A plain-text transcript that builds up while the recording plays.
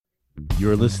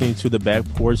You're listening to the Back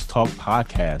Porch Talk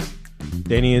podcast.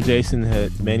 Danny and Jason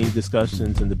had many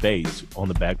discussions and debates on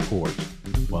the back porch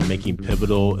while making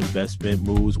pivotal investment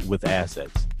moves with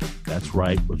assets. That's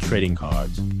right, with trading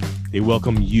cards. They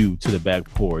welcome you to the back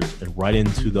porch and right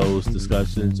into those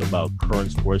discussions about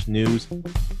current sports news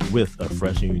with a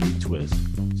fresh and unique twist.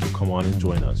 So come on and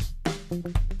join us.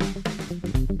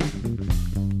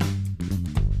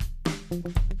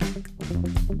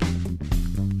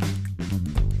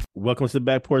 Welcome to the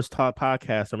Back Porch Talk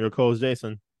podcast. I'm your co-host,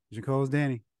 Jason. Your co-host,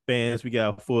 Danny. Fans, we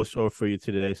got a full show for you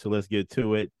today, so let's get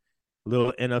to it. A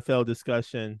little NFL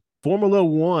discussion. Formula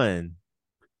One.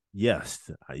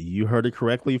 Yes, you heard it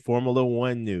correctly. Formula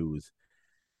One news.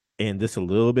 And this a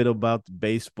little bit about the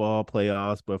baseball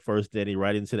playoffs, but first, Danny,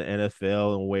 right into the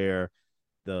NFL and where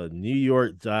the New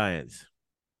York Giants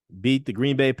beat the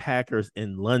Green Bay Packers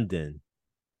in London.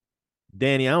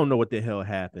 Danny, I don't know what the hell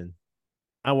happened.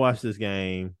 I watched this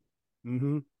game.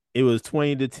 It was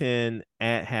 20-10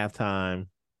 at halftime.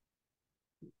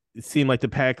 It seemed like the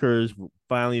Packers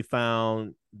finally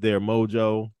found their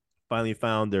mojo, finally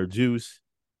found their juice.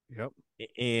 Yep.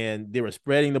 And they were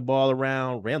spreading the ball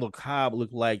around. Randall Cobb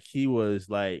looked like he was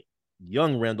like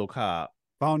young Randall Cobb.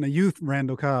 Found the youth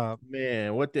Randall Cobb.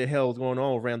 Man, what the hell is going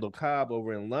on with Randall Cobb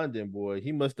over in London, boy?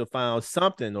 He must have found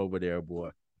something over there,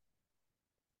 boy.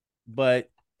 But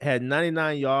had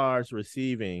 99 yards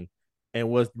receiving and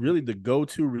was really the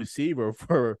go-to receiver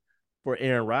for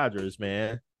Aaron Rodgers,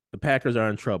 man. The Packers are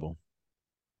in trouble.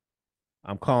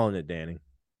 I'm calling it, Danny.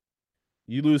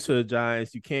 You lose to the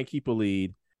Giants. You can't keep a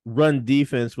lead. Run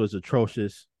defense was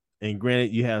atrocious. And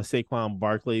granted, you have Saquon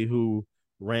Barkley, who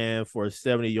ran for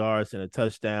 70 yards and a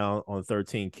touchdown on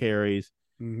 13 carries.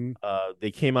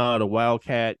 They came out of the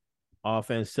Wildcat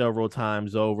offense several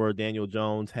times over. Daniel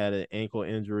Jones had an ankle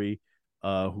injury.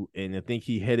 And I think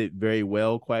he hit it very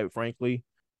well, quite frankly.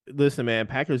 Listen, man,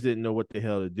 Packers didn't know what the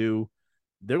hell to do.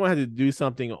 They're going to have to do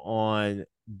something on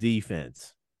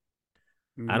defense.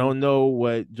 I don't know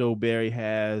what Joe Barry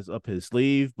has up his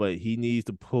sleeve, but he needs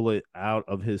to pull it out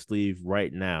of his sleeve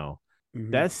right now.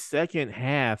 That second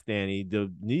half, Danny,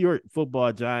 the New York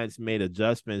Football Giants made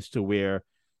adjustments to where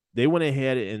they went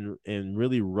ahead and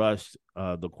really rushed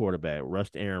the quarterback,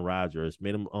 rushed Aaron Rodgers,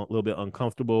 made him a little bit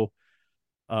uncomfortable.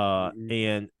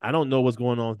 And I don't know what's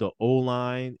going on with the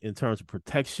O-line in terms of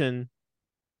protection.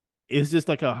 It's just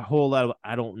like a whole lot of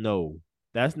I don't know.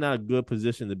 That's not a good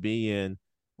position to be in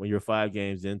when you're 5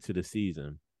 games into the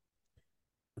season.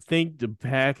 I think the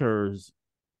Packers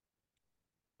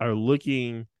are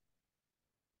looking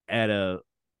at a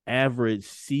average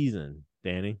season,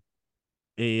 Danny.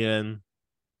 And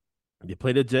they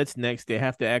play the Jets next. They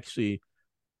have to actually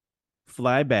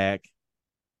fly back.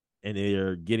 And they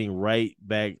are getting right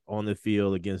back on the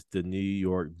field against the New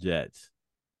York Jets.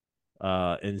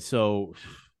 And so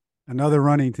another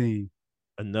running team.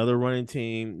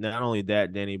 Not only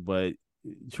that, Danny, but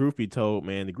truth be told,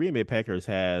 man, the Green Bay Packers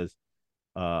has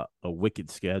a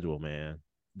wicked schedule, man.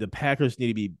 The Packers need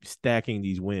to be stacking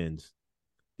these wins.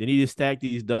 They need to stack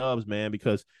these dubs, man,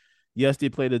 because yes, they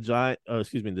play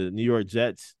the New York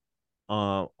Jets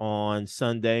on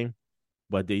Sunday,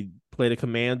 but they play the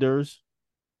Commanders.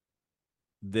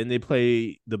 Then they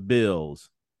play the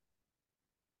Bills.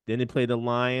 Then they play the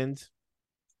Lions.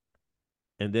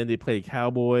 And then they play the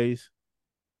Cowboys.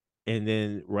 And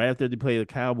then right after they play the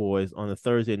Cowboys on the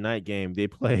Thursday night game, they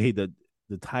play the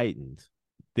Titans.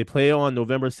 They play on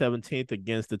November 17th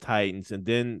against the Titans. And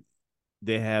then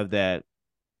they have that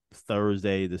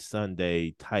Thursday to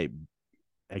Sunday type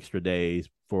extra days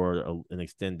for an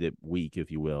extended week, if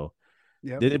you will.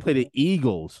 Yep. Then they play the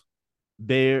Eagles.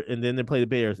 And then they play the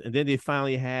Bears, and then they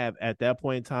finally have at that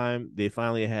point in time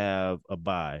a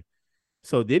bye.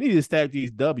 So they need to stack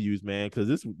these W's, man,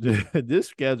 because this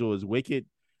schedule is wicked,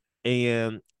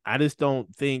 and I just don't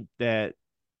think that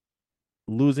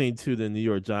losing to the New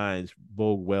York Giants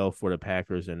bode well for the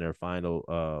Packers in their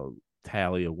final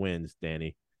tally of wins.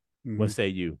 Danny, what say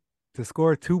you? To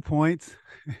score 2 points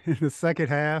in the second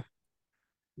half,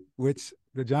 which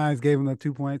the Giants gave them the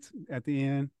 2 points at the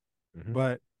end,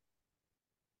 but.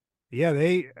 Yeah,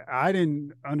 I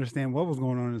didn't understand what was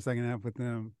going on in the second half with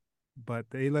them, but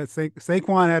they let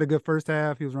Saquon had a good first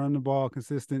half. He was running the ball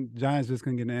consistent. Giants just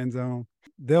couldn't get in the end zone.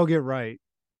 They'll get right,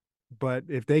 but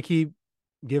if they keep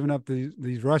giving up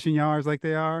these rushing yards like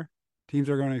they are, teams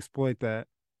are going to exploit that.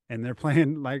 And they're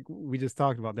playing, like we just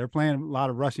talked about, they're playing a lot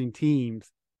of rushing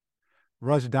teams,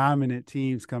 rush dominant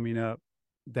teams coming up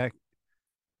that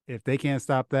if they can't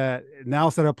stop that, now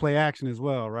set up play action as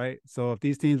well, right? So if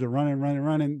these teams are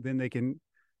running, then they can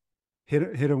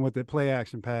hit them with the play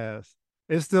action pass.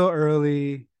 It's still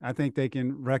early. I think they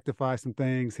can rectify some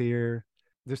things here.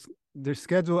 their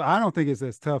schedule, I don't think it's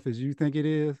as tough as you think it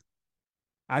is.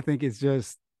 I think it's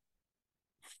just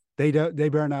they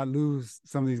better not lose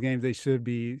some of these games they should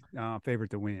be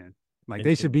favored to win. Like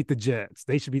they should beat the Jets,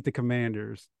 they should beat the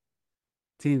Commanders,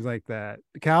 teams like that.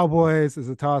 The Cowboys is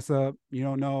a toss up. You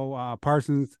don't know.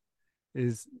 Parsons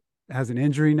is has an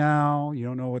injury now. You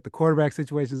don't know what the quarterback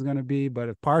situation is going to be. But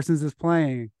if Parsons is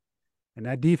playing and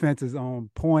that defense is on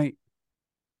point,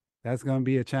 that's going to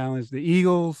be a challenge. The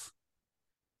Eagles,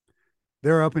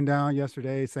 they're up and down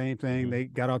yesterday. Same thing. They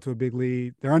got out to a big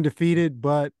lead. They're undefeated,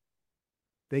 but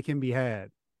they can be had.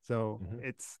 So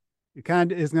it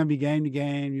kind of is going to be game to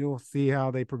game. You'll see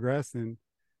how they progress, and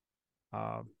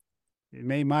it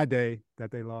made my day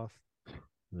that they lost.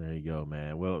 There you go,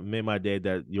 man. Well, it made my day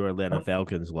that your Atlanta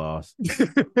Falcons lost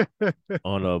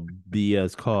on a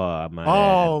BS call. I might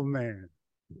add. Man.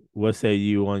 What say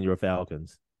you on your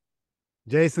Falcons?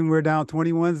 Jason, we're down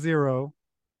 21-0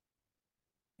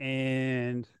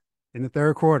 and in the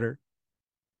third quarter.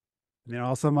 And then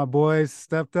also my boys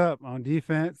stepped up on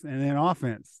defense and then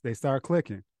offense. They start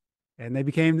clicking. And they're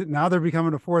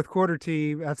becoming a fourth quarter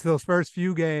team after those first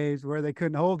few games where they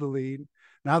couldn't hold the lead.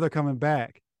 Now they're coming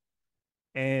back.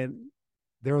 And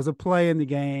there was a play in the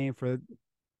game for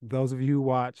those of you who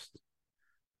watched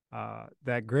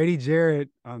that Grady Jarrett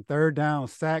on third down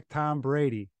sacked Tom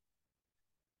Brady.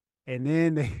 And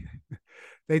then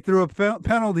they threw a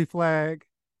penalty flag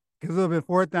because it would have been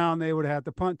fourth down. They would have had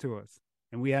to punt to us.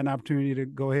 And we had an opportunity to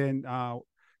go ahead and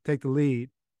take the lead.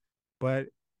 But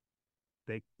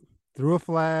they threw a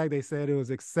flag. They said it was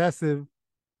excessive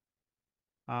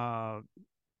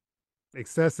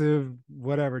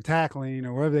whatever tackling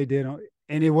or whatever they did,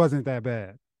 and it wasn't that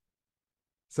bad.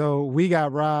 So we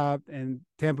got robbed, and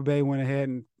Tampa Bay went ahead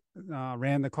and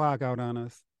ran the clock out on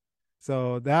us.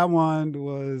 So that one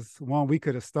was one we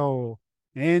could have stole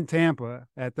in Tampa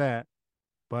at that,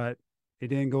 but it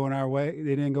didn't go in our way. It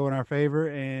didn't go in our favor,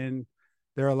 and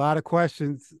there are a lot of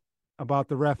questions about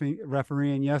the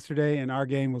refereeing yesterday, and our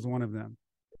game was one of them.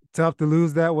 Tough to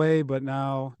lose that way, but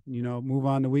now, move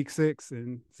on to week 6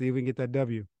 and see if we can get that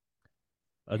W.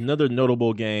 Another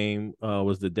notable game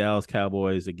was the Dallas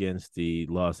Cowboys against the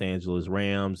Los Angeles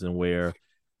Rams, and where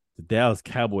the Dallas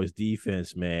Cowboys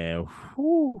defense, man,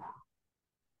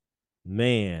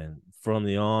 from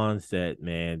the onset,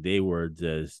 man, they were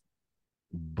just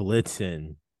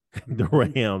blitzing the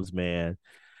Rams, man.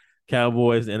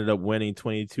 Cowboys ended up winning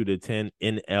 22-10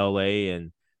 in LA,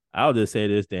 and I'll just say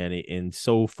this, Danny, in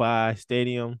SoFi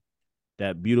Stadium,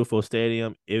 that beautiful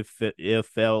stadium, it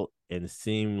felt and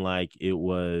seemed like it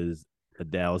was a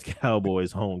Dallas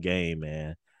Cowboys home game,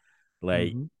 man.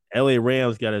 Like LA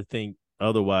Rams got to think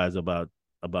otherwise about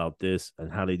this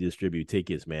and how they distribute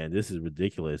tickets, man. This is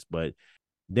ridiculous. But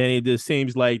Danny, it just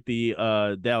seems like the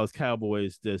Dallas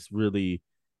Cowboys just really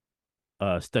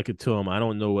stuck it to him. I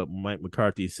don't know what Mike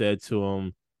McCarthy said to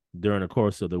him during the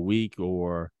course of the week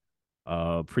or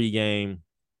pregame.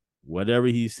 Whatever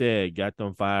he said got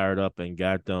them fired up and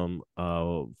got them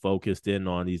focused in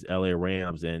on these LA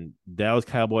Rams. And Dallas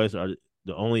Cowboys are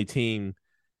the only team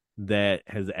that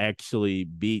has actually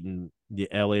beaten the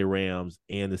LA Rams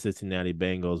and the Cincinnati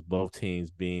Bengals, both teams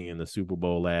being in the Super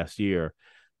Bowl last year.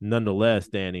 Nonetheless,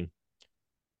 Danny,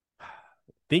 I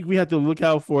think we have to look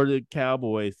out for the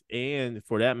Cowboys and,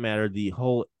 for that matter, the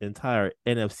whole entire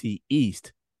NFC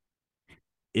East,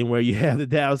 in where you have the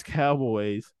Dallas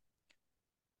Cowboys,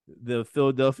 the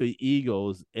Philadelphia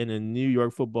Eagles, and the New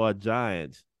York Football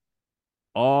Giants,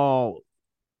 all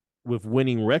with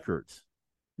winning records.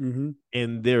 And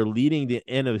they're leading the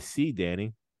NFC,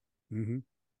 Danny.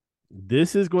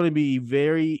 This is going to be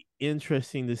very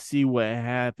interesting to see what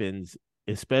happens,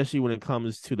 especially when it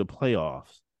comes to the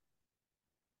playoffs.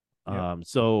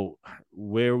 So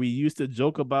where we used to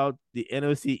joke about the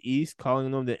NFC East,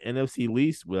 calling them the NFC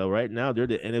least, well, right now they're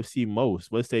the NFC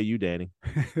most. What say you, Danny?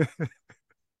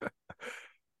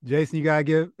 Jason, you gotta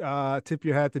give tip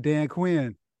your hat to Dan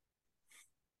Quinn.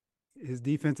 His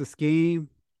defensive scheme,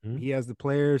 he has the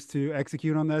players to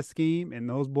execute on that scheme, and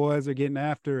those boys are getting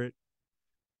after it.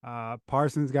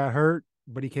 Parsons got hurt,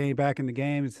 but he came back in the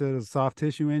game instead of a soft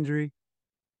tissue injury,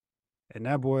 and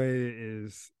that boy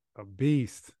is a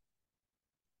beast.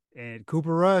 And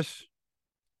Cooper Rush,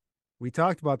 we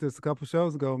talked about this a couple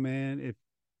shows ago, man. If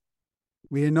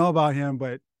we didn't know about him,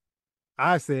 but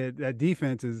I said that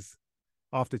defense is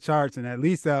off the charts, and at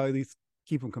least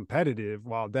keep them competitive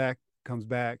while Dak comes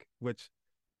back, which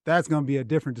that's going to be a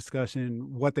different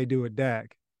discussion, what they do with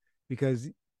Dak, because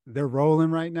they're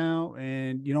rolling right now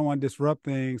and you don't want to disrupt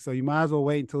things. So you might as well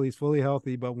wait until he's fully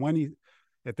healthy. But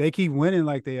if they keep winning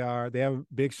like they are, they have a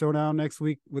big showdown next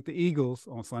week with the Eagles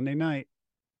on Sunday night.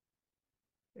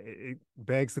 it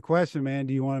begs the question, man,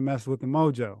 do you want to mess with the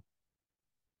mojo?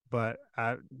 But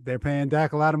they're paying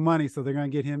Dak a lot of money, so they're going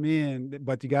to get him in.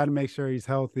 But you got to make sure he's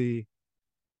healthy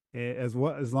as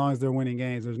long as they're winning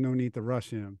games. There's no need to rush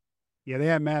him. Yeah, they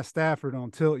had Matt Stafford on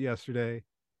tilt yesterday,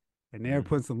 and they're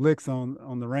putting some licks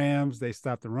on the Rams. They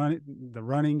stopped the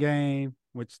running game,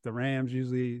 which the Rams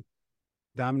usually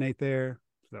dominate there.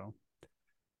 So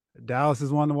Dallas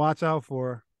is one to watch out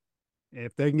for.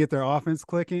 If they can get their offense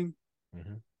clicking,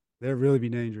 they'll really be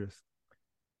dangerous.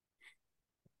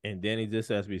 And Danny,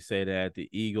 just as we say that, the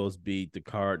Eagles beat the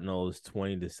Cardinals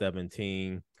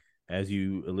 20-17. As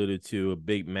you alluded to, a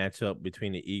big matchup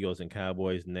between the Eagles and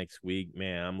Cowboys next week.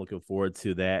 Man, I'm looking forward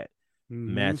to that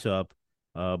matchup.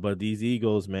 But these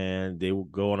Eagles, man, they will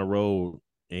go on a road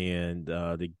and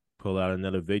they pull out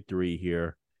another victory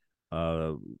here,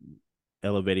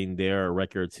 elevating their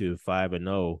record to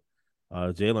 5-0.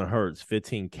 Jalen Hurts,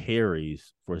 15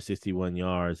 carries for 61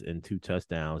 yards and 2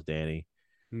 touchdowns, Danny.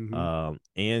 And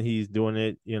he's doing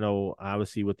it,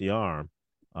 obviously with the arm,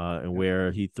 and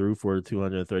where he threw for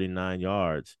 239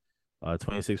 yards,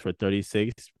 26 for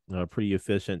 36, pretty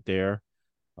efficient there.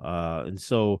 And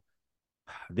so,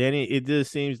 Danny, it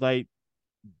just seems like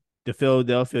the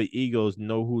Philadelphia Eagles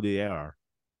know who they are,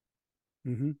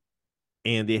 and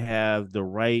they have the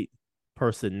right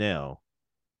personnel.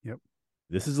 Yep.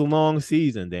 This is a long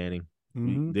season, Danny.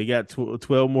 They got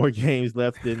 12 more games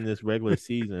left in this regular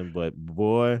season, but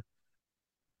boy,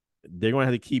 they're going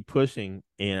to have to keep pushing,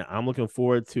 and I'm looking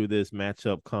forward to this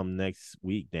matchup come next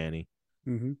week, Danny.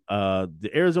 The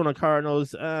Arizona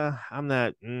Cardinals, I'm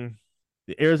not.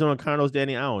 The Arizona Cardinals,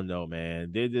 Danny, I don't know,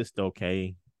 man. They're just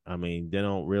okay. I mean, they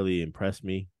don't really impress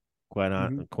me, quite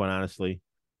honestly.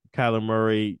 Kyler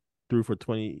Murray threw for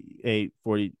 28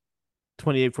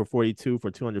 for 42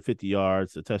 for 250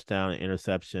 yards, a touchdown, and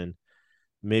interception.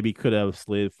 Maybe could have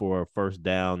slid for a first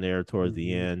down there towards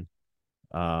the end.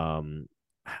 I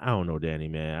don't know, Danny,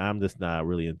 man. I'm just not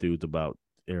really enthused about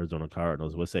Arizona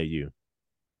Cardinals. What say you?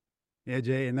 Yeah,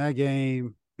 Jay, in that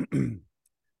game,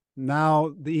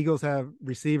 now the Eagles have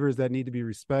receivers that need to be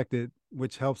respected,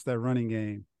 which helps that running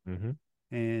game.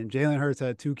 And Jalen Hurts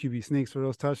had 2 QB sneaks for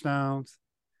those touchdowns.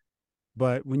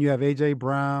 But when you have A.J.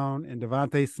 Brown and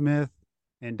Devontae Smith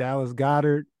and Dallas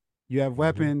Goedert, you have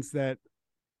weapons that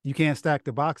you can't stack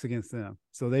the box against them.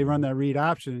 So they run that read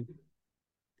option.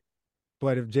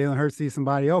 But if Jalen Hurts sees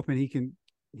somebody open,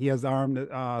 he has the arm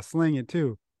to sling it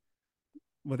too.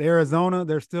 With Arizona,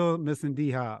 they're still missing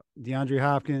D-Hop. DeAndre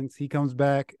Hopkins, he comes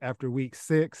back after week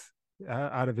 6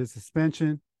 out of his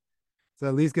suspension. So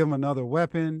at least give him another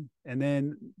weapon. And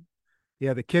then,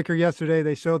 the kicker yesterday,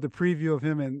 they showed the preview of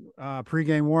him in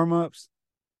pregame warmups,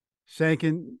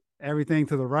 shanking everything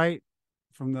to the right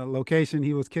from the location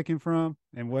he was kicking from.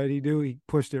 And what did he do? He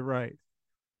pushed it right.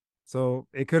 So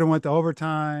it could have went to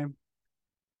overtime.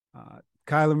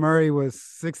 Kyler Murray was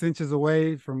 6 inches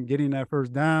away from getting that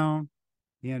first down.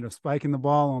 He ended up spiking the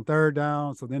ball on 3rd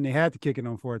down. So then they had to kick it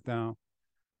on 4th down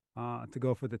to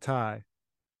go for the tie.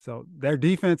 So their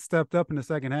defense stepped up in the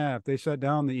second half. They shut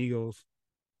down the Eagles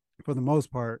for the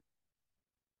most part.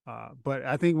 But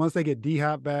I think once they get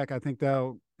D-Hop back, I think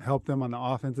that'll help them on the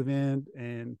offensive end.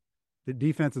 And the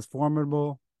defense is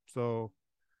formidable. So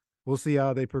we'll see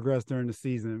how they progress during the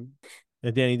season.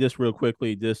 And Danny, just real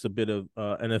quickly, just a bit of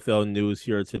NFL news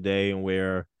here today, and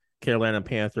where Carolina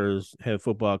Panthers head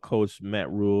football coach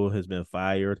Matt Rule has been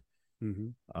fired.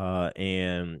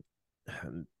 And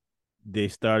they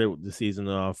started the season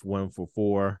off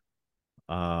 1-4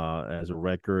 as a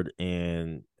record.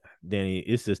 And Danny,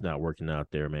 it's just not working out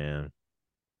there, man.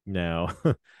 Now,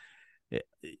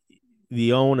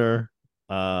 the owner,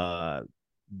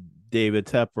 David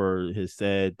Tepper, has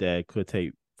said that it could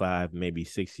take 5, maybe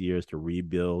 6 years to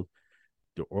rebuild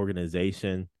the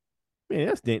organization. Man,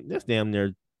 that's damn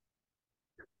near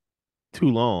too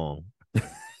long,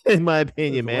 in my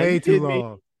opinion, man. Way too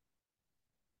long.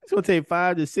 It's gonna take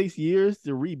 5 to 6 years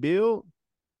to rebuild.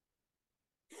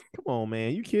 Come on,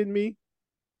 man. You kidding me?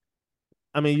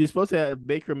 I mean, you're supposed to have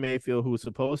Baker Mayfield, who's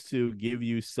supposed to give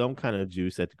you some kind of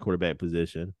juice at the quarterback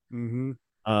position.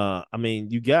 I mean,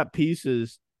 you got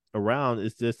pieces around.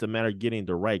 It's just a matter of getting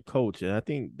the right coach, and I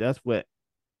think that's what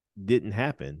didn't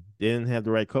happen. They didn't have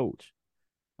the right coach.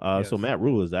 So Matt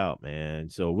Rule is out, man.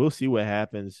 So we'll see what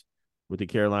happens with the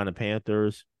Carolina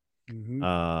Panthers.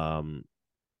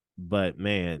 But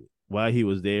man, while he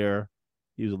was there,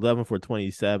 he was 11 for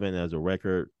 27 as a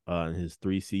record in his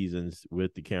 3 seasons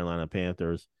with the Carolina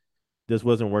Panthers. This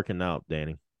wasn't working out,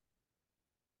 Danny.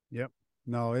 Yep.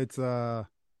 No, it's I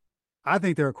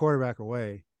think they're a quarterback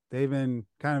away. They've been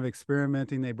kind of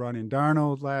experimenting. They brought in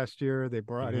Darnold last year. They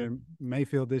brought in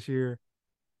Mayfield this year.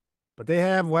 But they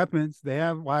have weapons. They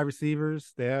have wide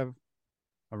receivers. They have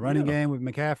a running Yeah. game with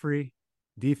McCaffrey.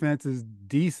 Defense is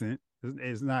decent.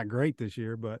 It's not great this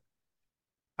year, but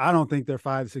I don't think they're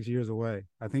 5 to 6 years away.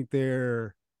 I think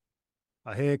they're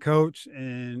a head coach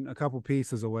and a couple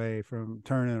pieces away from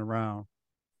turning it around.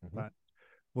 Mm-hmm. But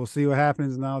we'll see what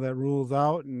happens now that rule's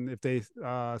out and if they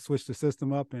switch the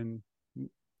system up and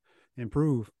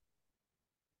improve.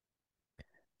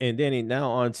 And Danny, now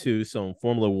on to some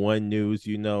Formula One news.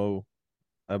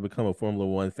 I've become a Formula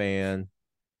One fan,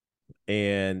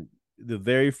 and the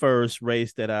very first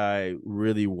race that I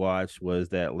really watched was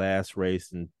that last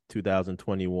race in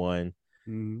 2021,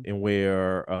 in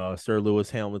where Sir Lewis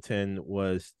Hamilton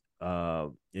was,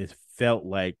 it felt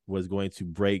like was going to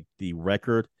break the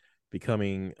record,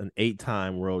 becoming an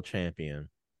 8-time world champion.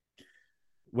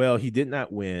 Well, he did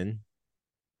not win,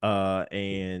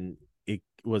 and it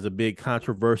was a big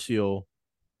controversial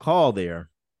call there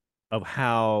of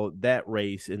how that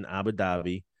race in Abu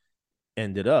Dhabi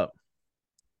ended up.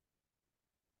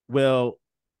 Well,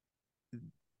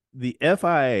 the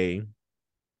FIA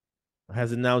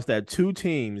has announced that 2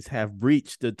 teams have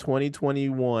breached the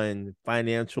 2021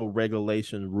 financial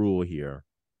regulation rule here.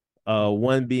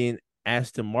 One being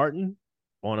Aston Martin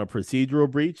on a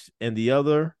procedural breach, and the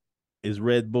other is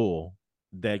Red Bull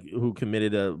who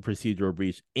committed a procedural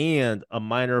breach and a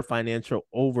minor financial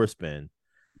overspend,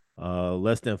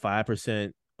 less than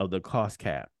 5% of the cost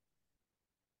cap.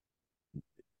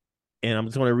 And I'm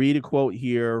just going to read a quote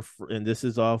here, and this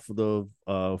is off the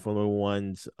Formula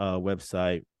One's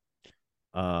website.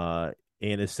 And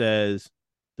it says,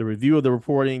 the review of the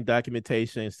reporting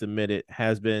documentation submitted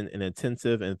has been an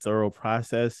intensive and thorough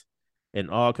process, and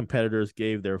all competitors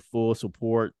gave their full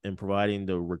support in providing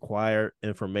the required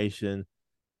information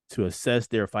to assess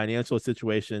their financial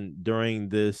situation during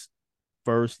this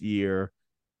first year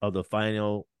of the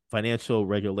financial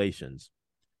regulations.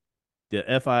 The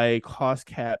FIA Cost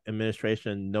Cap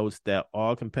Administration notes that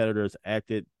all competitors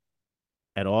acted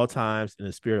at all times in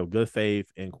a spirit of good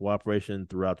faith and cooperation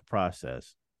throughout the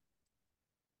process.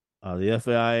 The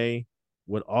FIA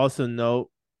would also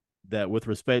note that with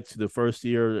respect to the first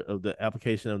year of the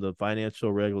application of the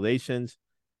financial regulations,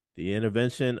 the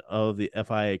intervention of the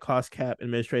FIA Cost Cap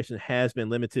Administration has been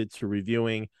limited to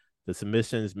reviewing the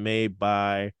submissions made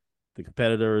by the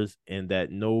competitors and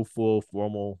that no full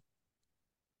formal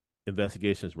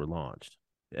investigations were launched.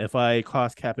 The FIA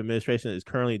Cost Cap Administration is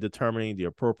currently determining the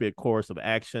appropriate course of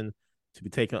action to be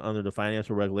taken under the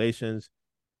financial regulations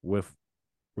with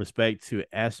respect to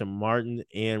Aston Martin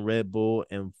and Red Bull,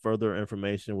 and further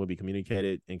information will be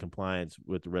communicated in compliance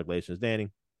with the regulations. Danny,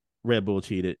 Red Bull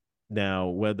cheated. Now,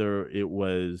 whether it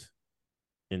was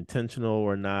intentional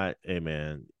or not, hey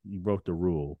man, you broke the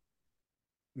rule.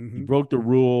 You broke the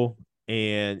rule,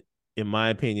 and in my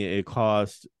opinion, it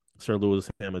cost Sir Lewis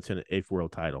Hamilton an 8th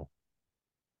world title.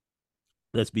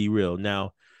 Let's be real.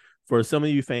 Now, for some of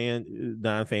you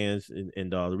non-fans,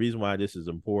 and the reason why this is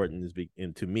important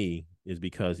and to me is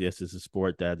because yes, it's a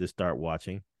sport that I just start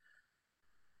watching.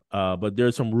 But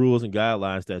there's some rules and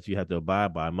guidelines that you have to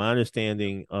abide by. My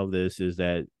understanding of this is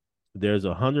that there's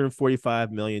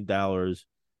 $145 million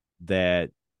that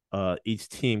each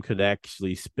team could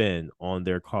actually spend on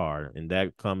their car, and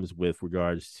that comes with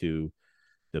regards to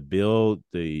the build,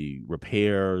 the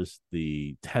repairs,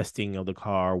 the testing of the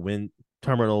car, wind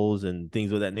terminals, and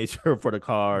things of that nature for the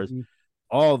cars,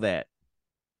 all that.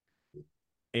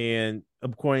 And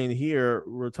according to here,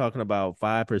 we're talking about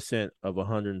 5% of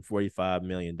 $145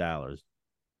 million.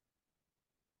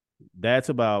 That's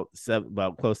about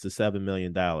close to $7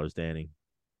 million, Danny.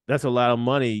 That's a lot of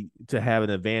money to have an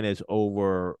advantage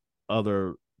over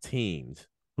other teams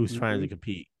who's trying to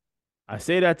compete. I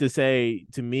say that to say,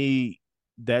 to me,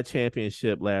 that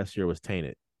championship last year was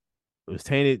tainted. It was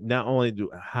tainted not only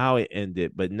how it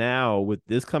ended, but now with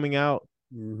this coming out,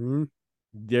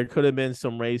 there could have been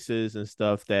some races and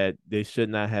stuff that they should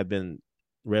not have been.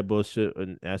 Red Bull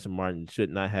and Aston Martin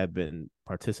should not have been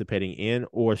participating in,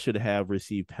 or should have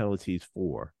received penalties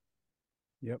for.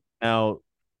 Yep. Now,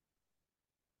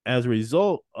 as a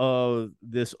result of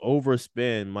this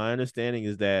overspend, my understanding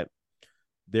is that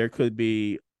there could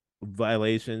be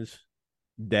violations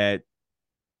that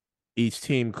each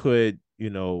team could,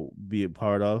 be a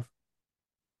part of.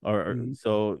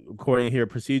 So according here,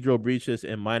 procedural breaches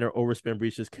and minor overspend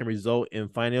breaches can result in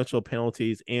financial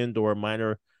penalties and/or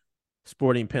minor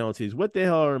sporting penalties. What the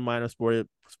hell are minor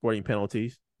sporting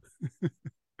penalties?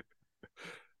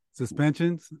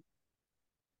 Suspensions.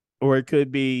 Or it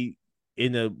could be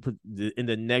in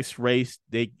the next race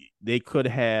they could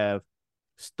have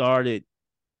started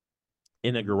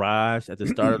in a garage at the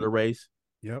start of the race.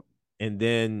 Yep. And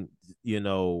then,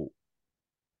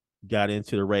 got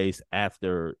into the race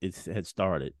after it had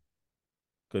started.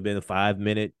 Could have been a 5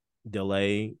 minute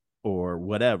delay or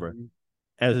whatever. Mm-hmm.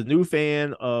 As a new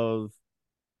fan of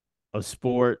a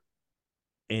sport,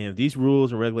 and if these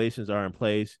rules and regulations are in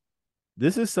place,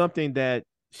 this is something that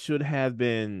should have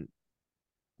been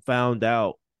found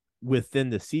out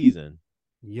within the season.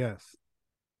 Yes.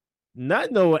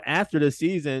 Not know after the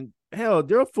season. Hell,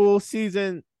 they're a full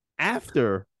season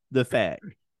after the fact.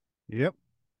 Yep.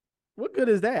 What good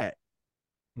is that?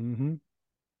 Mm-hmm.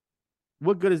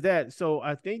 What good is that? So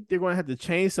I think they're going to have to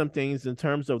change some things in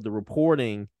terms of the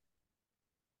reporting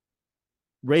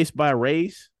race by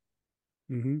race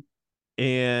Mm-hmm.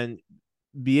 and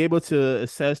be able to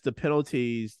assess the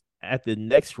penalties at the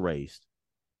next race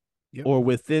Yep. or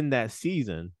within that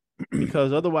season.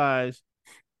 Because otherwise,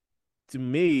 to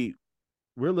me,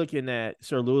 we're looking at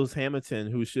Sir Lewis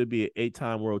Hamilton, who should be an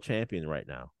 8-time world champion right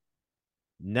now.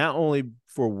 Not only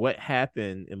for what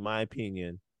happened, in my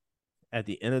opinion, at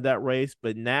the end of that race,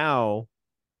 but now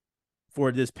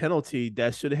for this penalty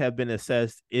that should have been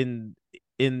assessed in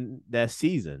that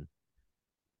season.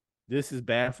 This is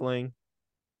baffling.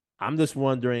 I'm just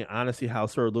wondering, honestly, how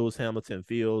Sir Lewis Hamilton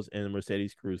feels and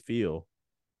Mercedes Cruz feel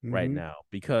right Mm-hmm. now,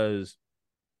 because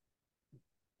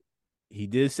he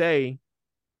did say,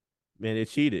 man, it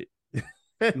cheated.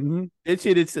 Mm-hmm. It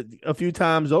cheated a few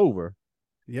times over.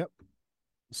 Yep.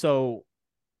 So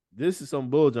this is some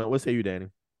bullshit. What say you, Danny?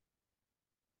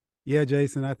 Yeah,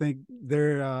 Jason, I think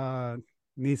there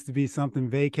needs to be something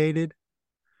vacated,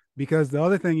 because the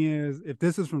other thing is, if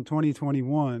this is from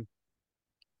 2021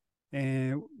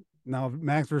 and now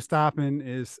Max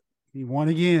Verstappen he won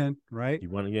again, right? You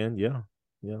won again? Yeah.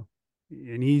 Yeah.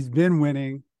 And he's been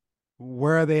winning.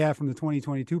 Where are they at from the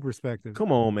 2022 perspective?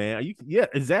 Come on, man. Yeah,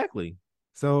 exactly.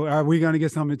 So are we going to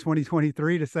get something in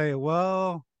 2023 to say,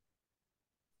 well,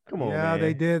 Come on, yeah, they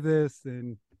man. did this?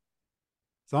 And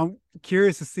so I'm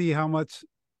curious to see how much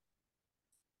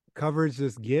coverage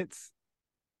this gets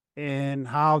and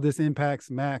how this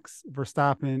impacts Max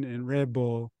Verstappen and Red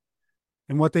Bull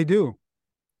and what they do,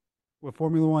 what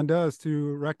Formula One does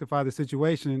to rectify the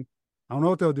situation. I don't know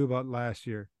what they'll do about last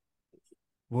year.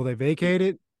 Will they vacate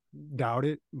it? Doubt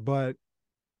it. But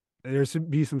there should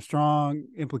be some strong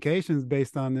implications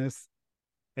based on this.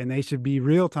 And they should be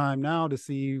real time now to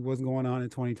see what's going on in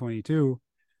 2022.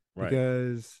 Right.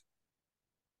 Because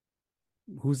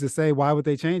who's to say why would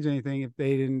they change anything if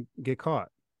they didn't get caught?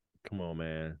 Come on,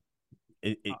 man.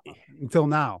 Until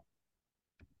now.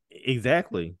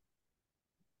 Exactly.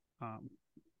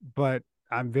 But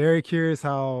I'm very curious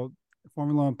how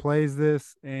Formula One plays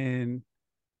this, and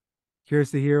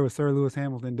curious to hear what Sir Lewis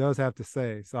Hamilton does have to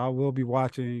say. So I will be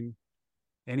watching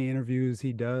any interviews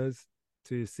he does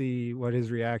to see what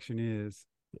his reaction is.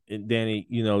 And Danny,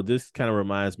 this kind of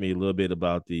reminds me a little bit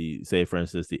about say, for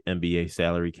instance, the NBA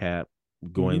salary cap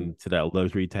going to that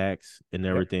luxury tax and Yep.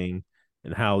 everything,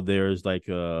 and how there's like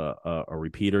a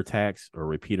repeater tax or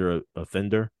repeater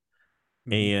offender.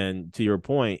 And to your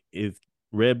point, if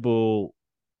Red Bull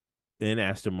and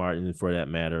Aston Martin, for that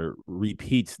matter,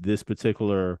 repeats this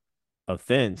particular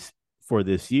offense for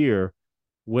this year,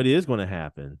 what is going to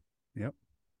happen? Yep.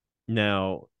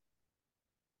 Now,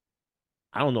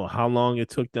 I don't know how long it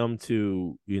took them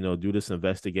to, do this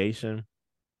investigation,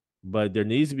 but there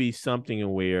needs to be something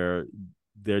where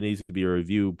there needs to be a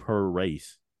review per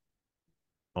race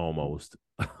almost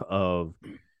of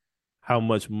how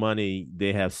much money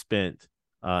they have spent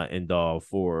in Dog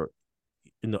for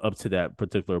up to that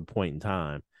particular point in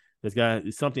time.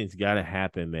 Something's got to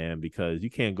happen, man, because you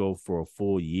can't go for a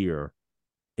full year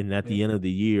and at the end of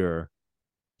the year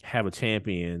have a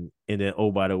champion and then,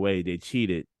 oh, by the way, they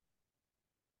cheated,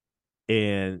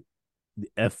 and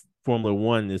F Formula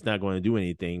One is not going to do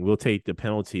anything. We'll take the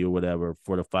penalty or whatever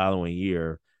for the following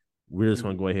year. We're just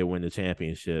going to go ahead and win the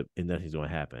championship, and nothing's going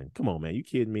to happen. Come on, man, you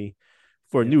kidding me?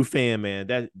 For a new fan, man,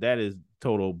 that is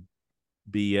total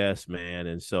BS, man.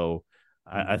 And so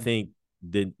I think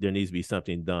there needs to be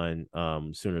something done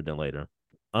sooner than later.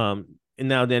 And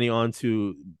now, Danny, on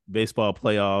to baseball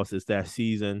playoffs. It's that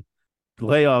season.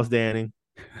 Playoffs, Danny.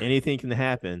 Anything can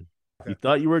happen. You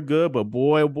thought you were good, but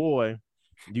boy, oh boy,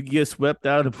 you get swept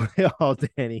out of the playoffs,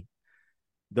 Danny.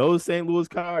 Those St. Louis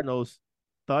Cardinals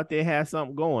thought they had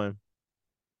something going,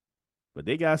 but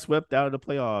they got swept out of the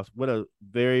playoffs. What a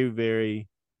very, very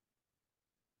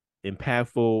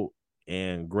impactful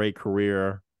and great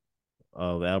career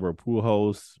of Albert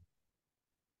Pujols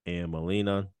and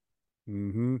Molina.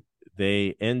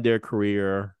 They end their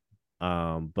career,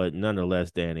 but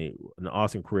nonetheless, Danny, an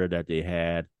awesome career that they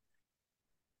had.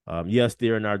 Yes,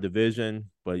 they're in our division,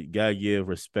 but you gotta give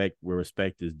respect where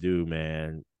respect is due,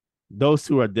 man. those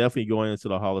two are definitely going into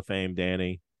the Hall of Fame,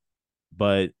 Danny.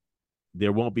 But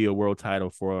there won't be a world title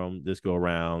for them this go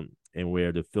around, and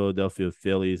where the Philadelphia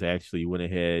Phillies actually went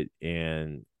ahead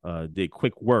and did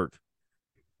quick work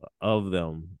of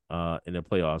them in the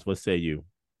playoffs. What say you?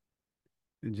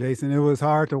 And Jason, it was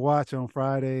hard to watch on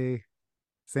Friday.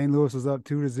 St. Louis was up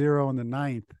 2-0 in the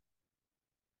ninth,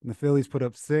 and the Phillies put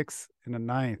up 6 in the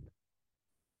ninth.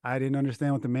 I didn't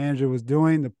understand what the manager was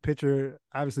doing. The pitcher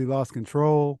obviously lost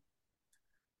control,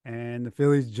 and the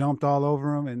Phillies jumped all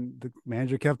over him, and the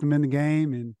manager kept them in the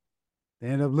game, and they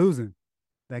ended up losing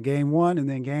that game 1. And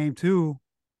then game 2,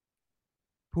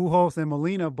 Pujols and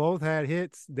Molina both had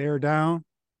hits. They were down.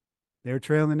 They were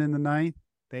trailing in the ninth.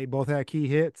 They both had key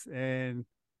hits, and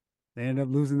they ended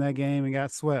up losing that game and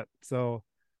got swept. So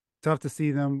tough to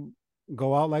see them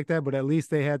go out like that, but at least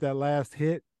they had that last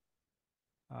hit.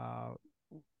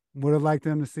 Would have liked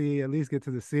them to see at least get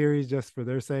to the series just for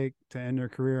their sake to end their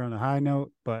career on a high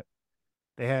note, but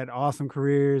they had awesome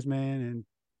careers, man, and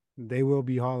they will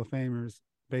be Hall of Famers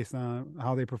based on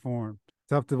how they perform.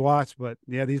 Tough to watch, but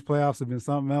yeah, these playoffs have been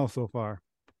something else so far.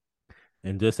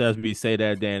 And just as we say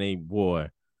that, Danny, boy,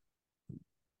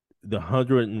 the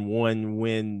 101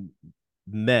 win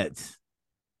Mets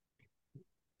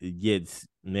gets,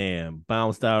 man,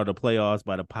 bounced out of the playoffs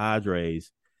by the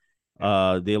Padres.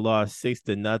 They lost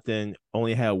 6-0,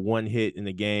 only had one hit in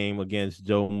the game against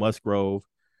Joe Musgrove,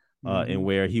 and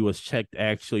where he was checked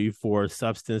actually for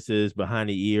substances behind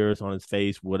the ears, on his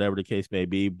face, whatever the case may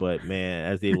be. But man,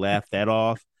 as they laughed that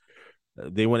off,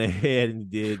 they went ahead and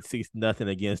did 6-0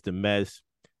 against the Mets.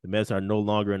 The Mets are no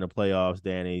longer in the playoffs,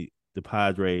 Danny. The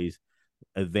Padres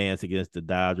advance against the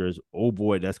Dodgers. Oh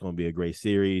boy, that's going to be a great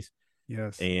series.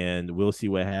 Yes. And we'll see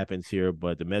what happens here,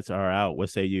 but the Mets are out. What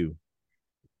say you?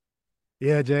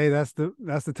 Yeah, Jay, that's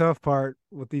the tough part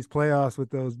with these playoffs,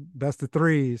 with those best of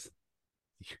threes.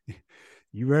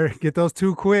 You better get those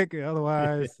 2 quick,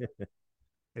 otherwise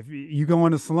if you go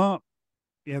in a slump.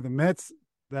 Yeah, the Mets,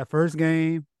 that first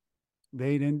game,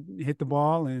 they didn't hit the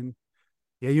ball, and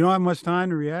yeah, you don't have much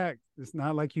time to react. It's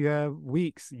not like you have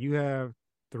weeks. You have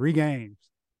 3 games,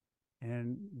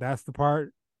 and that's the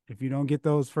part. If you don't get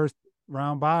those first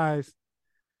round buys,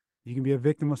 you can be a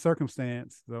victim of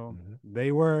circumstance. So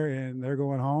they were, and they're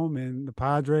going home. And the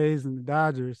Padres and the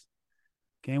Dodgers,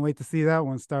 can't wait to see that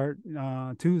one start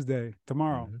Tuesday,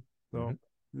 tomorrow. So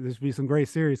there's be some great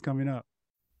series coming up.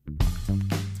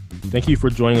 Thank you for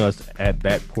joining us at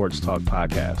Back Porch Talk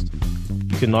Podcast.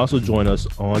 You can also join us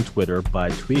on Twitter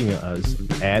by tweeting us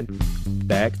at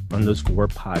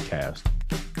 @back_podcast.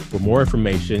 For more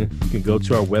information, you can go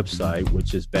to our website,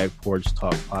 which is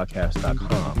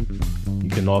backporchtalkpodcast.com. You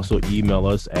can also email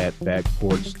us at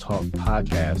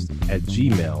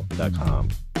backporchtalkpodcast@gmail.com.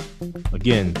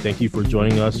 Again, thank you for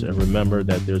joining us, and remember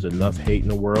that there's enough hate in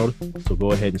the world, so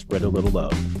go ahead and spread a little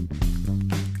love.